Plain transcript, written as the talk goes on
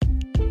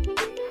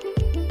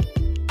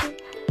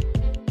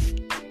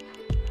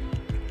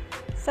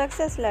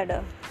Success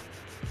ladder.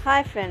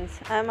 Hi friends,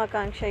 I am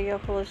Akanksha, your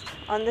host.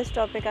 On this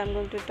topic, I am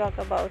going to talk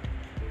about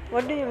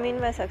what do you mean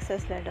by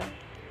success ladder.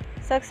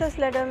 Success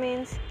ladder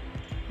means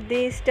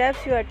the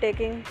steps you are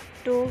taking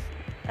to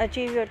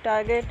achieve your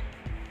target,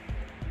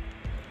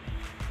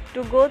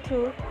 to go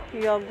through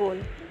your goal.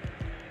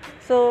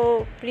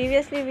 So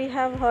previously we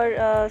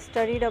have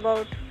studied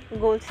about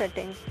goal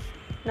setting.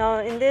 Now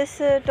in this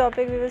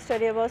topic we will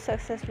study about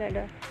success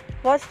ladder.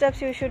 What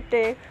steps you should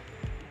take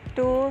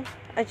to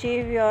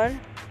achieve your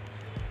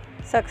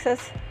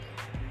success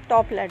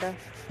top ladder.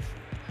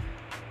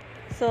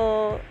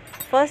 So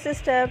first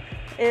step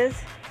is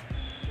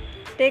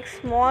take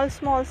small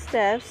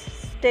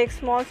steps, take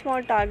small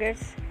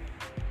targets,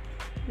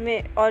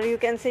 or you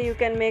can say you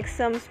can make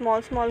some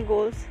small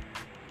goals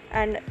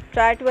and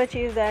try to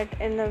achieve that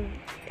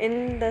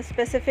in the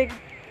specific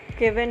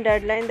given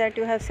deadline that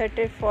you have set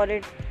it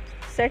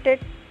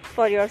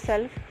for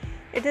yourself.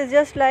 It is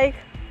just like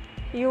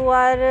you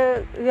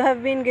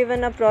have been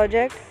given a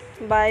project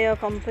by your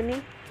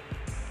company,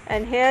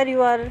 and here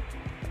you are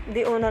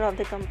the owner of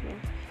the company.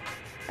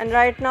 And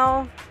right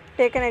now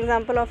take an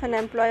example of an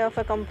employee of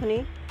a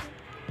company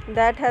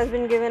that has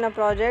been given a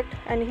project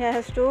and he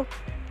has to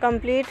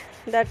complete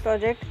that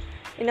project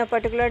in a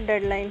particular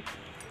deadline.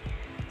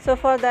 So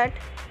for that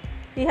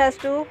he has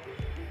to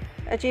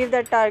achieve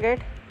that target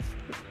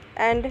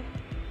and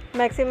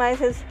maximize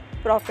his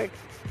profit.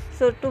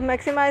 So to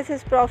maximize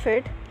his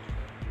profit,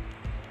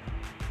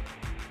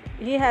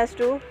 he has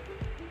to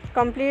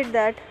complete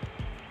that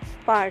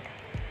part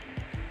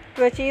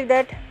to achieve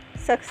that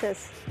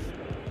success.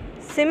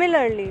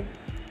 Similarly,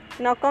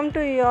 now come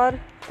to your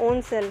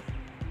own self.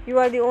 You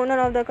are the owner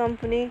of the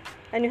company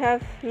and you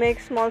have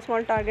make small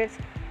targets.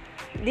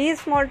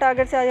 These small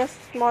targets are just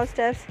small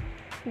steps,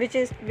 which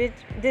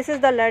this is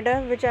the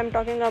ladder which I am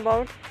talking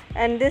about,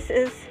 and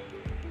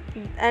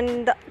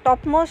the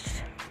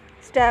topmost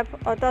step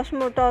or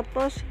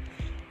topmost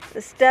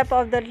step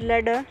of that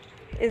ladder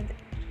is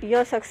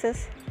your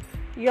success.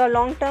 Your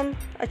long-term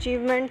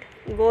achievement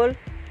goal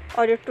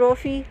or your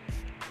trophy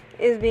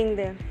is being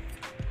there.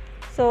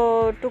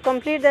 So to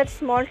complete that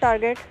small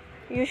target,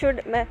 you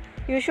should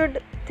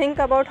think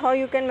about how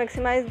you can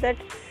maximize that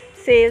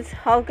sales,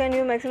 how can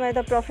you maximize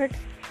the profit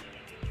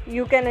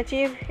you can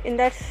achieve in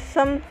that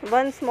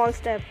one small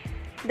step.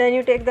 Then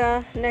you take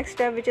the next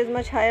step, which is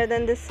much higher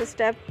than this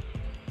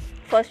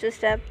first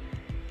step.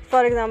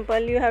 For example,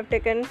 you have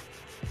taken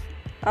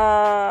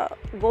a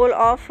goal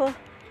of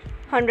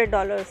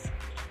 $100.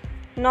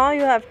 Now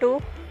you have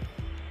to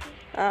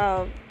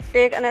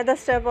take another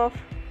step of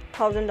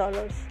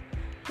 $1,000.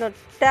 Now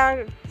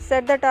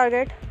set the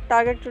target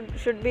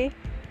should be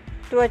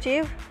to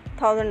achieve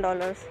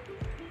 $1,000.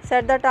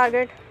 Set the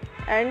target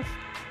and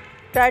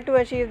try to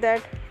achieve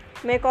that.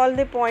 Make all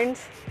the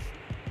points,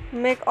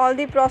 make all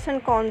the pros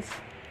and cons,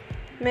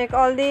 make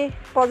all the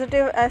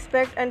positive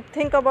aspect, and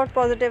think about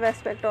positive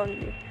aspect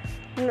only.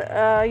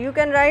 You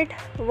can write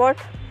what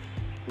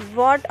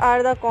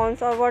are the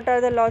cons or what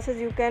are the losses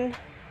you can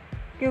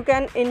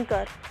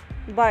incur,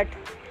 but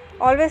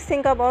always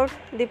think about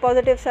the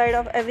positive side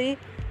of every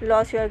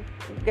loss you are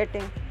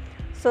getting.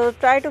 So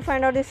try to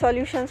find out the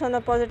solutions on the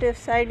positive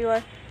side you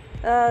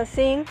are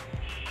seeing,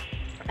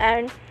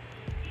 and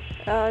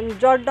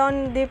jot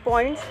down the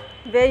points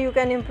where you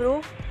can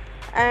improve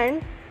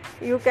and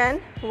you can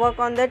work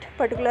on that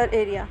particular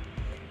area.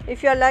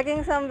 If you are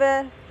lacking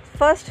somewhere,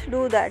 first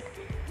do that.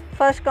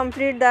 First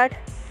complete that,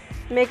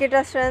 make it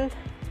a strength,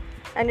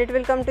 and it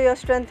will come to your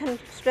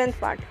strength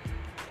part.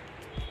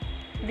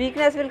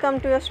 Weakness will come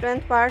to your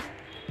strength part.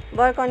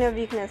 Work on your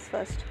weakness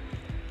first.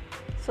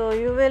 So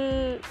you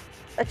will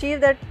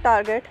achieve that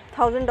target,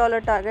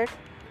 $1,000 target,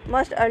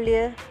 much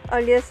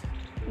earliest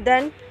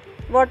than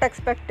what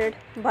expected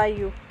by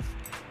you.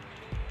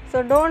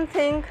 So don't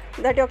think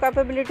that your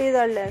capabilities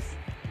are less.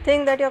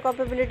 Think that your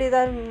capabilities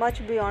are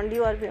much beyond.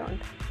 You are beyond.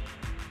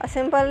 A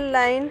simple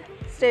line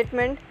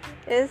statement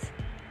is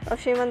of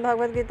Srimad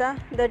Bhagavad Gita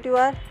that you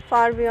are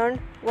far beyond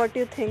what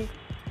you think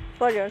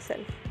for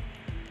yourself.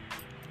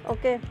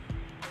 Okay,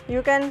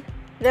 you can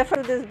refer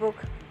to this book.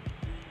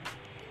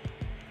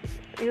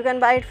 You can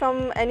buy it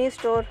from any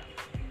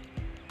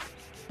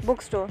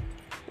bookstore,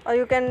 or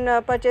you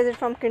can purchase it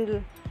from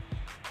Kindle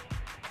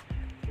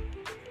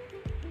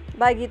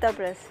by Gita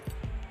Press.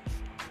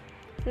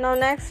 Now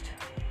next,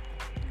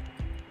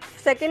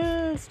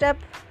 second step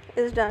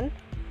is done.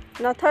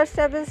 Now third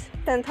step is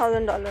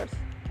 $10,000.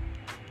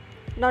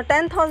 Now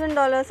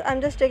 $10,000,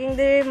 I'm just taking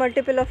the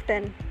multiple of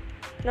 10.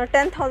 Now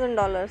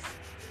 $10,000,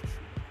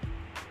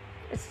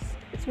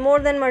 it's more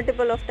than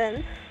multiple of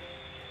 10.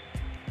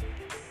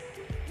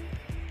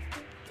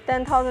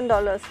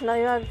 $10,000. Now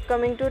you are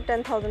coming to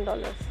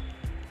 $10,000.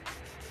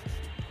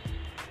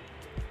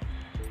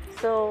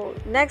 So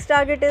next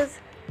target is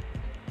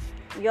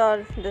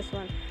this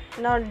one.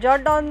 Now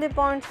jot down the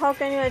points. How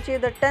can you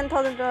achieve the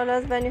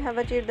 $10,000 when you have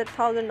achieved the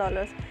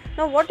 $1,000?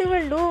 Now what you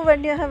will do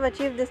when you have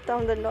achieved this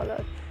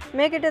 $1,000?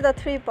 Make it into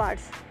 3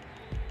 parts.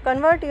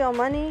 Convert your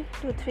money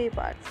to 3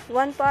 parts.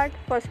 One part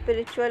for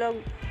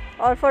spiritual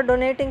or for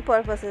donating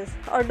purposes,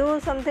 or do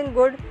something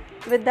good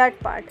with that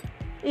part.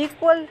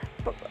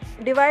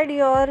 Divide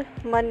your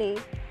money,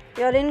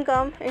 your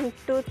income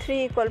into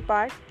 3 equal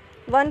parts.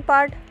 One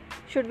part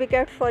should be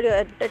kept for your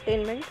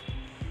entertainment.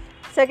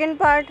 Second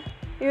part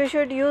you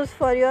should use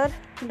for your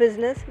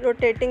business,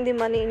 rotating the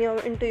money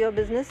into your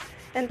business.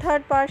 And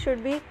third part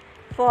should be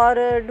for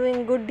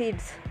doing good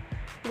deeds.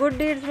 Good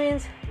deeds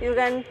means you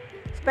can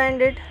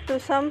spend it to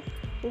some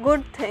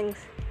good things,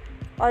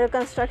 or a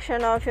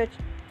construction of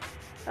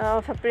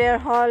a prayer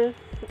hall,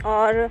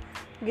 or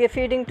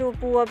feeding to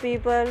poor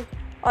people,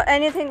 or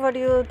anything what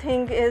you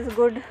think is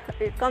good.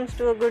 It comes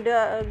to a good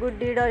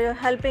deed, or you're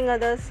helping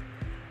others.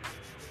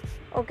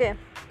 Okay,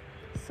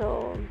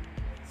 so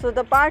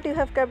the part you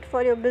have kept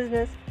for your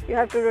business, you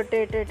have to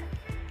rotate it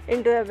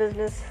into your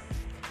business.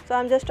 So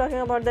I'm just talking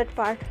about that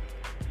part.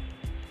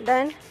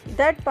 Then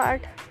that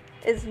part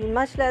is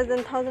much less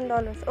than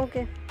 $1,000.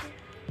 Okay,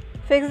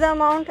 fix the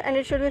amount and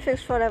it should be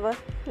fixed forever.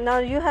 Now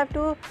you have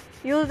to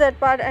use that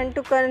part and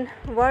to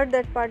convert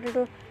that part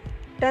into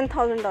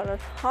 $10,000.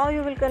 How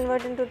you will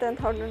convert into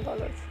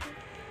 $10,000?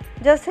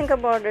 Just think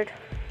about it.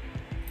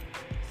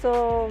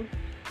 So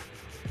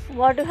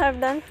what you have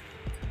done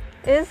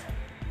is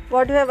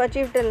what you have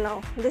achieved till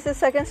now. This is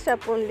second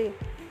step only.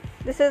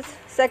 This is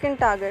second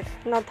target.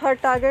 Now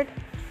third target.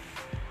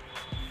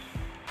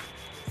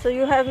 So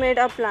you have made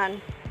a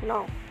plan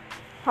now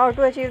how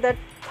to achieve that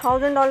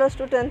 $1,000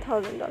 to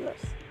 $10,000.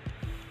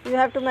 You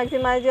have to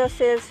maximize your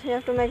sales, you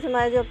have to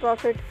maximize your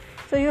profit.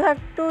 So you have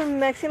to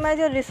maximize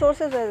your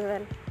resources as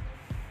well.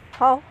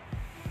 How?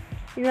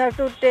 You have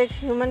to take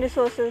human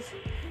resources.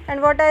 And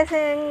what I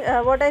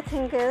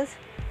think is,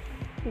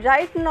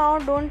 right now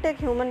don't take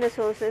human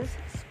resources.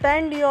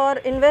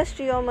 Invest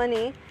your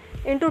money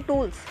into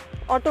tools,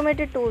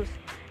 automated tools,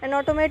 and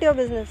automate your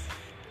business.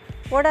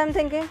 What I'm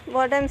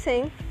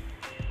saying,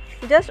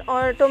 just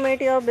automate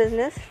your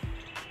business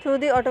through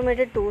the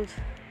automated tools,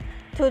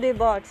 through the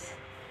bots.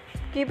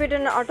 Keep it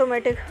in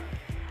automated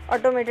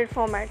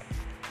format.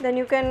 Then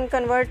you can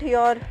convert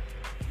your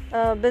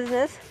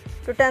business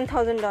to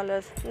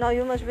 $10,000. Now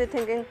you must be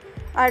thinking,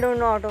 I don't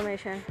know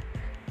automation.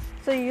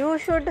 So you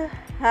should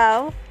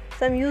have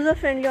some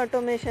user-friendly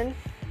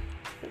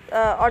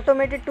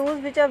automated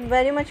tools which are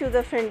very much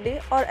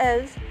user-friendly, or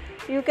else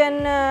you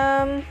can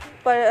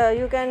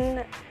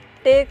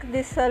take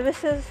these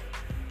services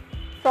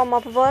from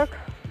Upwork,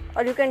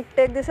 or you can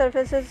take the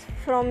services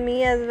from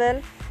me as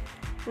well.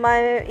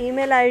 My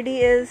email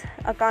ID is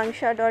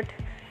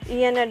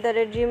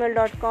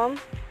akanksha.en@gmail.com.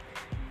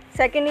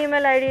 Second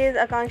email ID is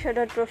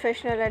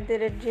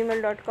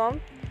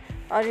akanksha.professional@gmail.com,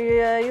 or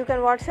you can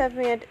WhatsApp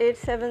me at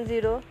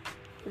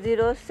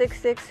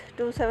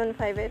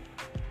 870-066-2758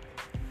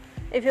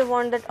 if you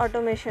want that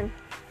automation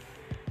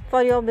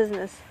for your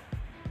business.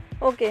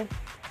 Okay,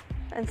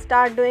 and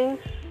start doing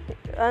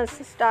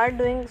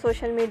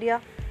social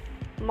media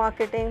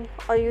marketing,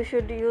 or you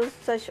should use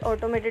such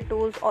automated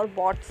tools or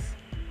bots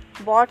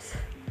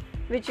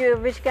which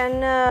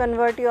can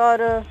convert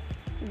your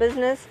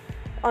business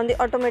on the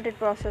automated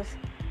process,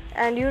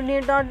 and you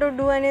need not to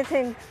do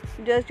anything.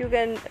 Just you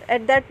can,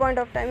 at that point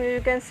of time,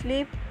 you can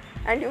sleep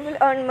and you will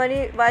earn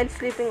money while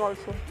sleeping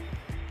also.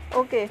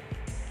 Okay,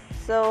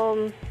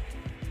 so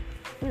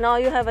now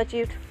you have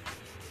achieved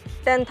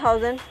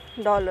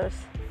 $10,000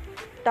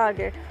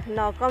 target.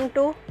 Now come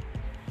to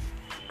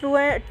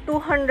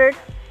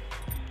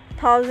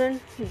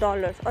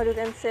 $200,000, or you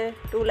can say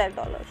 $2 lakh,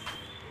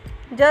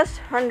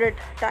 just 100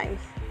 times.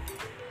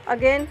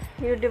 Again,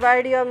 you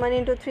divide your money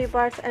into 3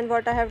 parts, and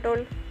what I have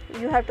told,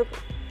 you have to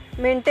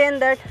maintain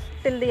that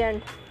till the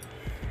end.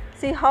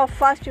 See how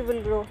fast you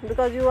will grow,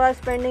 because you are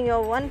spending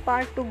your one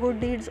part to good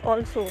deeds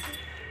also,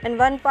 and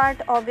one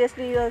part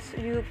obviously you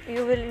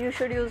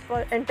should use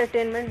for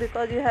entertainment,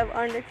 because you have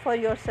earned it for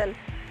yourself,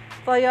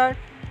 for your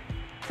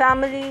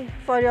family,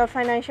 for your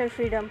financial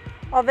freedom.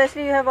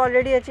 Obviously you have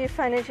already achieved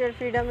financial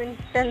freedom in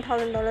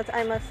 $10,000,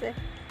 I must say.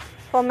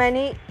 For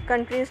many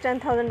countries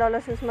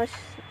 $10,000 is much,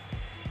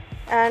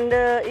 and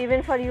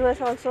even for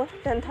US also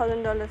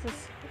 $10,000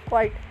 is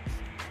quite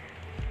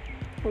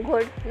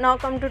good. Now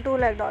come to $2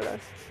 lakh.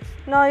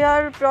 Now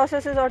your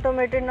process is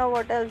automated. Now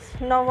what else?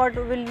 Now what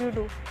will you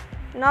do?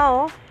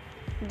 Now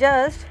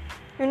just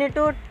you need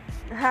to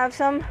have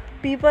some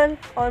people,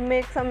 or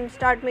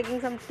start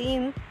making some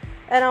team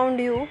around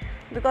you,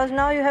 because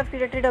now you have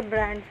created a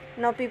brand.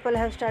 Now people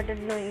have started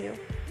knowing you.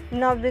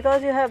 Now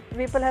because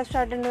people have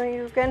started knowing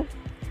you can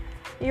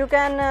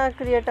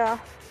create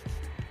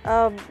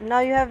now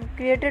you have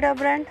created a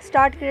brand.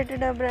 Start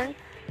creating a brand,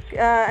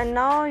 and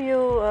now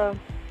you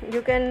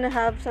can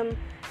have some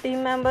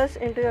team members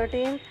into your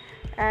team,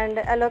 and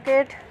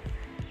allocate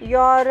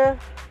your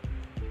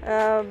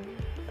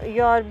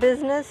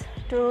business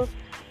to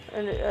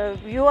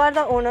you are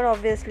the owner.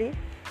 Obviously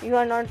you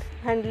are not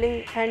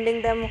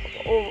handling them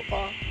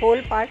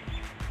whole part,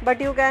 but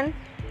you can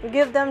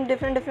give them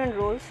different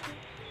roles,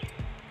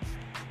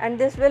 and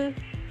this will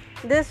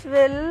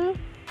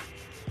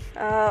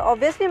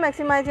obviously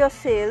maximize your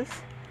sales,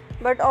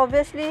 but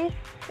obviously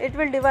it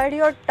will divide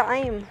your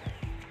time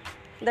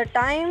the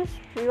time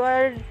you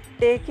are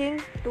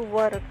taking to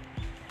work.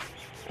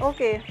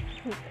 Okay,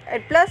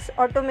 and plus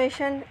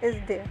automation is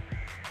there.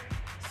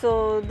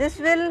 So this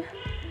will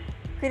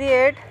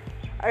create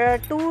a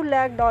 $2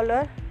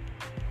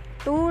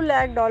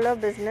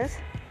 lakh business,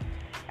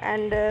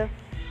 and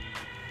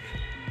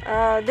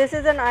this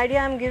is an idea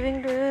I'm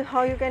giving to you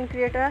how you can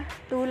create a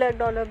 $2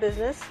 lakh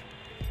business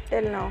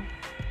till now.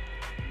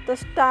 So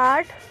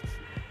start,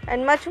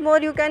 and much more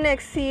you can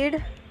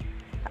exceed.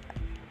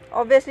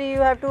 Obviously you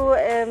have to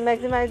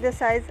maximize the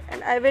size,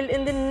 and I will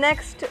in the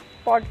next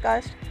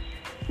podcast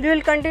we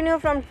will continue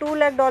from $2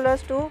 lakh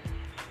to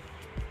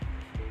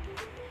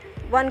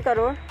 $1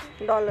 crore.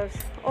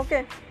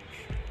 Okay,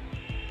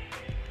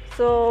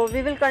 so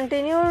we will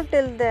continue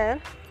till there.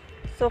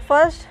 So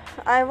first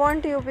I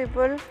want you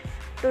people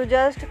to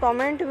just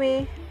comment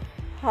me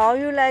how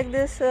you like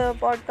this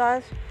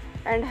podcast,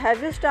 and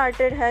have you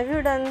started, have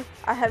you done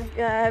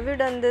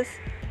this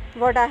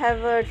what I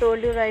have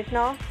told you right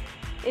now.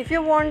 If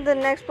you want the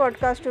next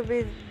podcast to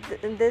be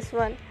this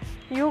one,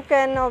 you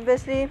can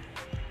obviously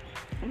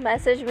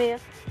message me.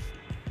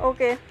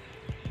 Okay,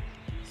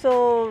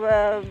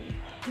 so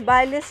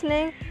by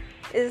listening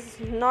is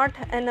not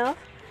enough,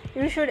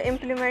 you should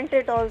implement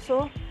it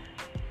also.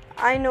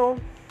 I know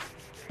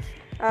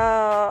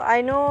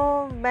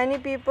many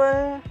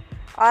people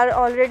are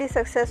already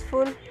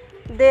successful,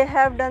 they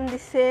have done the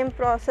same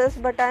process,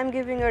 but I am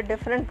giving a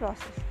different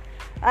process,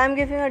 I am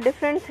giving a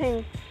different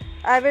thing.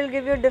 I will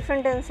give you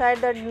different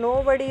insight that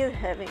nobody is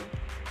having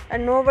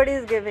and nobody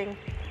is giving.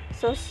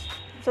 So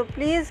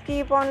please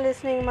keep on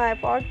listening my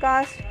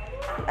podcast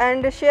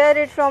and share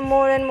it from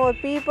more and more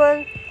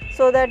people,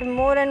 so that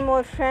more and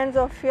more friends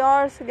of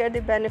yours get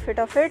the benefit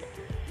of it.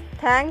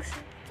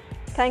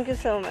 Thank you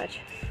so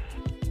much.